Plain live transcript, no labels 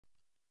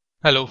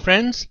Hello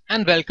friends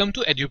and welcome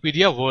to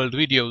Edupedia World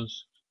Videos.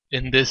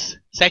 In this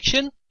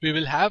section we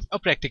will have a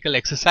practical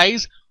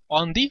exercise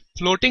on the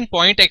floating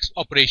point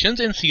operations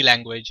in C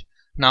language.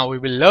 Now we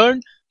will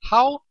learn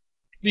how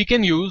we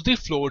can use the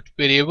float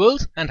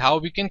variables and how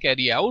we can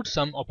carry out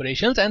some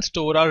operations and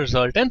store our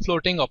result in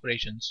floating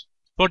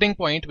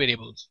point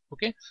variables.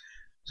 Okay,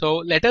 so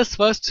let us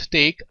first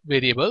take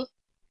variable.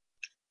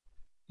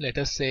 Let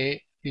us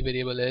say the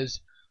variable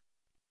is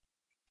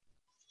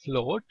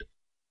float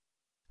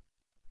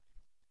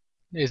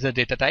is the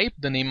data type.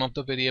 The name of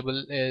the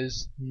variable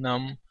is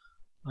num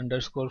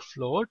underscore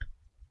float.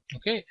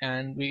 Okay,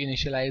 and we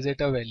initialize it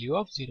a value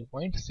of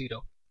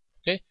 0.0.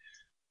 Okay,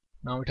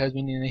 now it has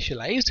been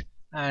initialized,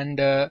 and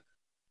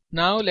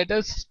now let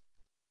us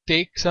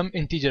take some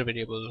integer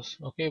variables.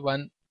 Okay,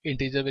 one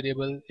integer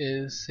variable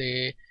is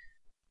say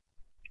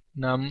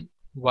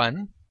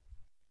num1,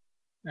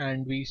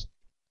 and we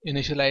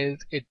initialize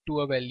it to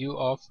a value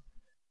of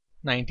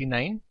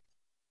 99.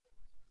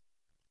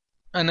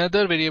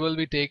 Another variable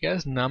we take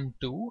as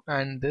num2,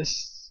 and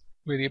this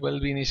variable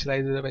we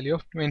initialize as a value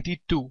of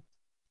 22.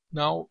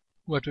 Now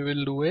what we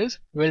will do is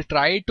we'll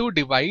try to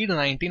divide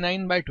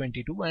 99 by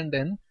 22 and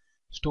then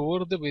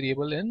store the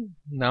variable in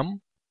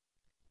num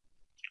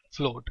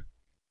float.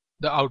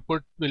 The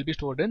output will be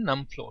stored in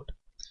num float.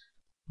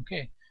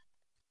 Okay,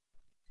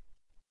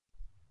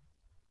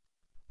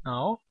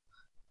 now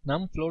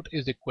num float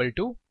is equal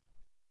to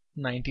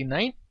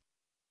 99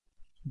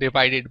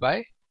 divided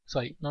by,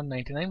 sorry, not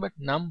 99 but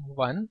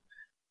num1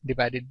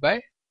 divided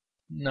by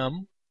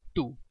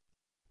num2.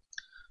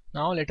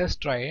 Now let us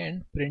try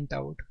and print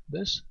out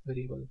this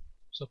variable.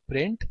 So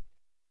print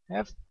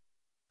f,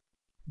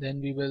 then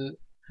we will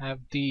have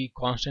the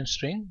constant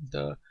string,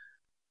 the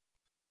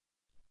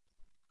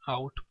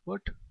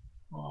output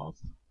of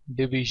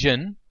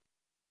division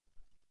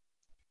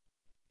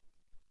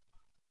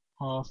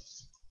of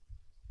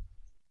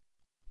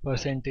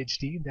percentage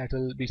d, that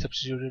will be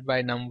substituted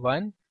by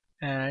num1,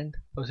 and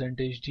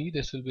percentage d,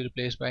 this will be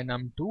replaced by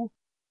num2,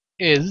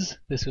 is,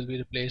 this will be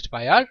replaced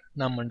by our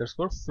num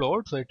underscore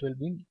float, so it will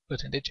be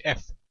percentage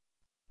f.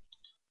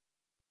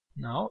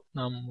 Now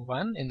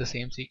num1 in the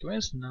same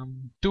sequence,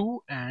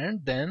 num2,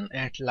 and then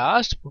at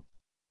last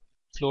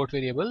float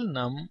variable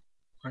num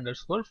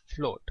underscore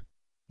float.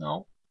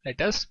 Now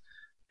let us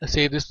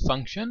save this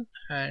function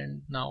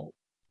and now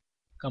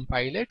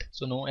compile it,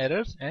 so no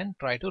errors, and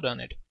try to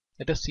run it.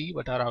 Let us see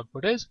what our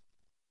output is.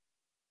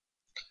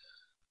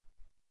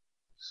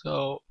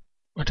 So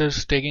it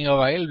is taking a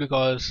while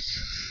because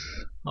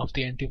of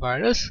the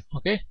antivirus.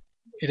 Okay,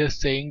 it is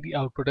saying the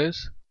output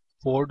is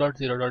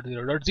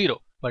 4.0.0.0,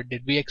 but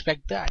did we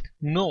expect that?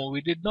 No,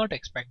 we did not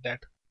expect that.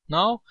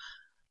 Now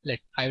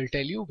I will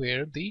tell you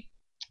where the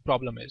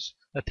problem is.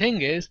 The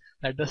thing is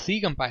that the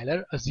C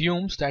compiler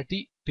assumes that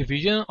the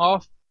division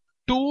of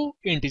two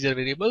integer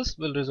variables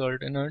will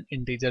result in an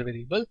integer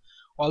variable,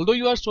 although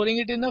you are storing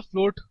it in a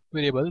float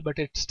variable, but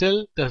it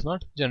still does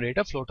not generate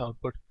a float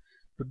output.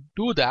 To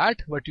do that,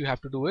 what you have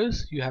to do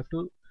is you have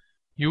to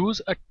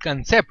use a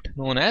concept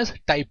known as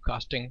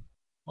typecasting.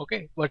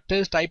 Okay, what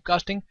is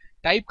typecasting?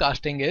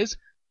 Typecasting is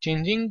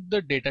changing the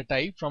data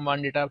type from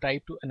one data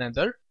type to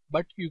another,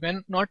 but you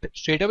can not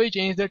straight away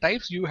change the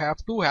types. You have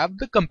to have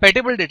the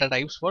compatible data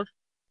types for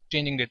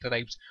changing data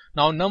types.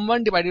 Now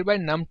num1 divided by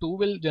num2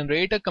 will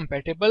generate a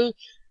compatible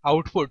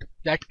output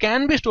that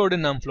can be stored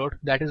in num float.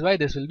 That is why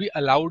this will be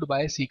allowed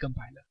by C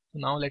compiler. So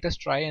now let us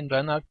try and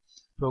run our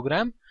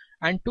program.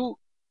 And to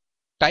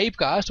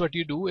typecast, what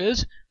you do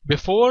is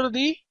before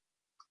the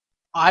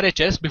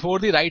RHS, before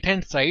the right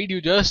hand side, you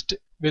just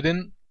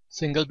within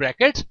single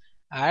brackets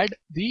add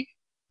the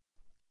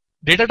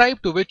data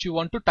type to which you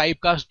want to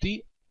typecast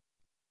the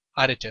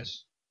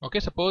RHS. Okay,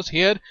 suppose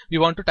here we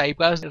want to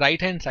typecast right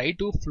hand side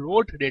to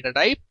float data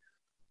type.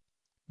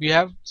 We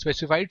have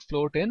specified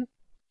float in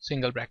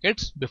single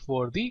brackets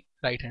before the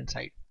right hand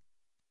side.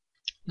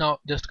 Now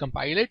just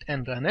compile it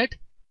and run it.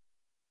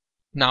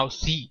 Now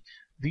see,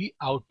 the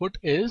output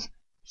is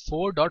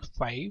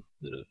 4.50.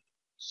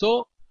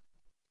 So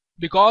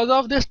because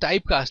of this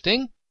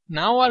typecasting,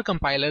 now our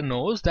compiler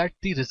knows that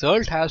the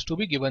result has to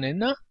be given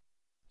in a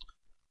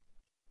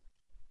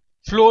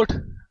float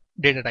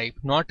data type,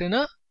 not in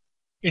a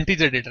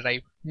integer data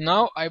type.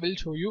 Now I will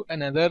show you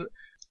another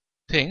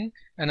thing,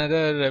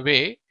 another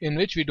way in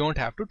which we don't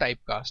have to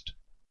typecast.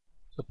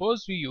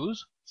 Suppose we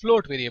use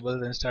float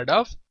variables instead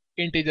of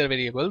integer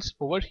variables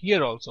over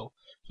here also.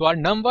 So our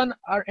num1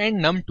 and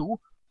num2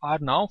 are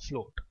now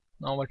float.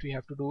 Now what we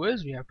have to do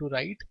is we have to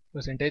write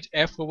percentage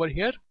f over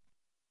here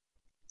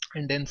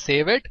and then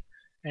save it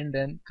and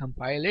then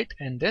compile it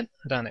and then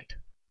run it.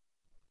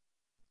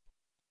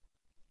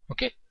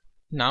 Okay,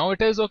 now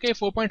it is okay,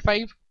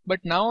 4.5.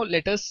 But now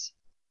let us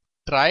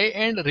try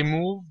and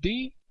remove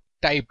the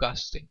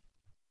typecasting.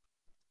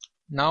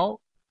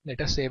 Now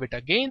let us save it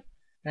again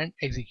and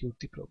execute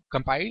the program.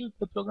 Compile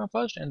the program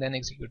first and then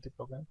execute the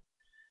program.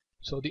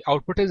 So the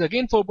output is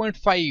again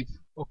 4.5.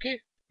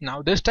 Okay,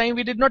 now this time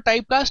we did not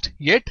typecast,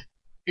 yet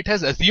it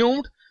has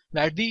assumed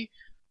that the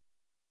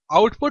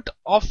output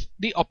of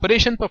the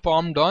operation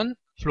performed on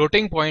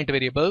floating point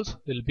variables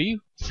will be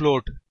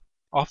float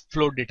of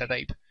float data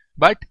type.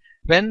 But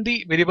when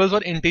the variables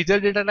were integer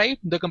data type,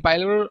 the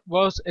compiler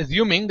was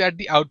assuming that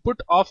the output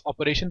of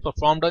operation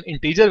performed on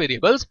integer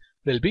variables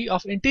will be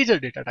of integer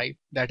data type.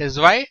 That is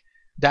why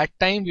that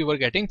time we were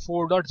getting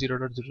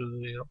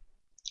 4.0.0.0,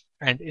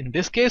 and in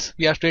this case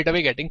we are straight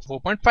away getting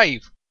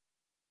 4.5.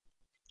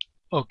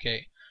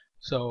 Okay,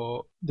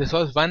 so this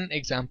was one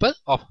example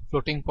of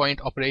floating point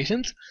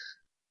operations.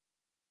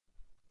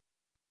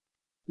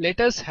 Let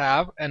us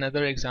have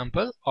another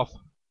example of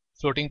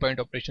floating point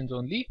operations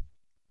only.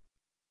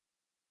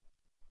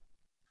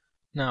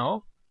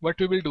 Now what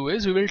we will do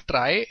is we will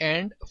try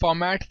and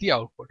format the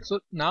output. So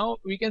now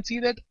we can see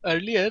that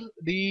earlier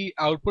the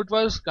output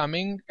was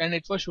coming and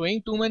it was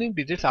showing too many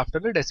digits after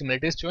the decimal.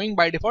 It is showing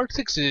by default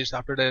 6 digits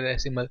after the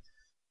decimal.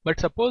 But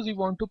suppose we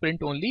want to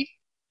print only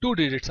 2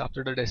 digits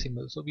after the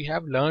decimal. So we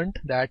have learned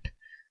that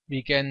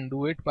we can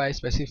do it by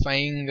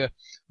specifying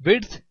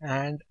width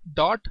and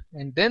dot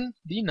and then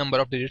the number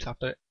of digits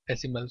after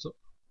decimal. So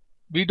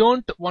we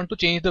don't want to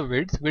change the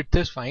width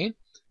is fine.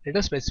 Let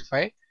us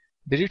specify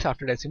digits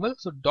after decimal.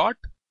 So dot,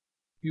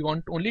 we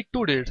want only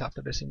 2 digits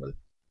after decimal.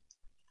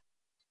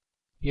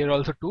 Here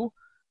also 2,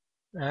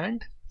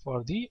 and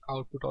for the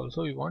output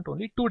also we want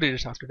only 2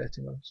 digits after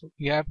decimal. So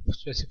we have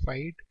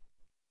specified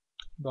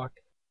dot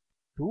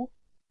 2,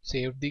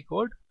 saved the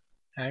code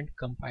and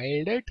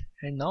compiled it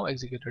and now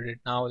executed it.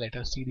 Now let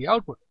us see the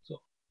output.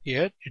 So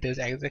here it is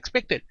as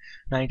expected,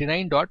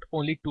 99 dot,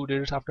 only 2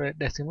 digits after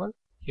decimal.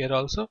 Here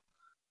also,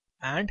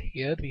 and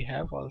here we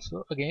have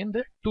also again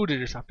the 2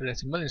 digits after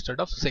decimal instead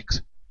of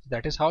 6.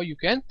 That is how you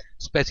can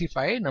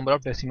specify number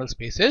of decimal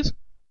spaces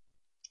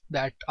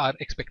that are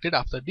expected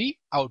after the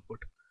output.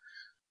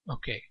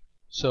 Okay,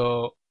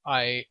 so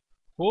I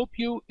hope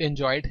you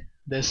enjoyed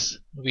this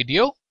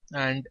video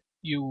and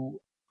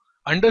you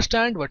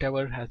understand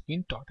whatever has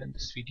been taught in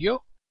this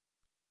video.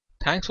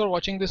 Thanks for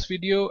watching this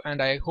video,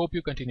 and I hope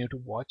you continue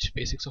to watch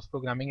Basics of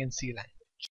Programming in C-Lang.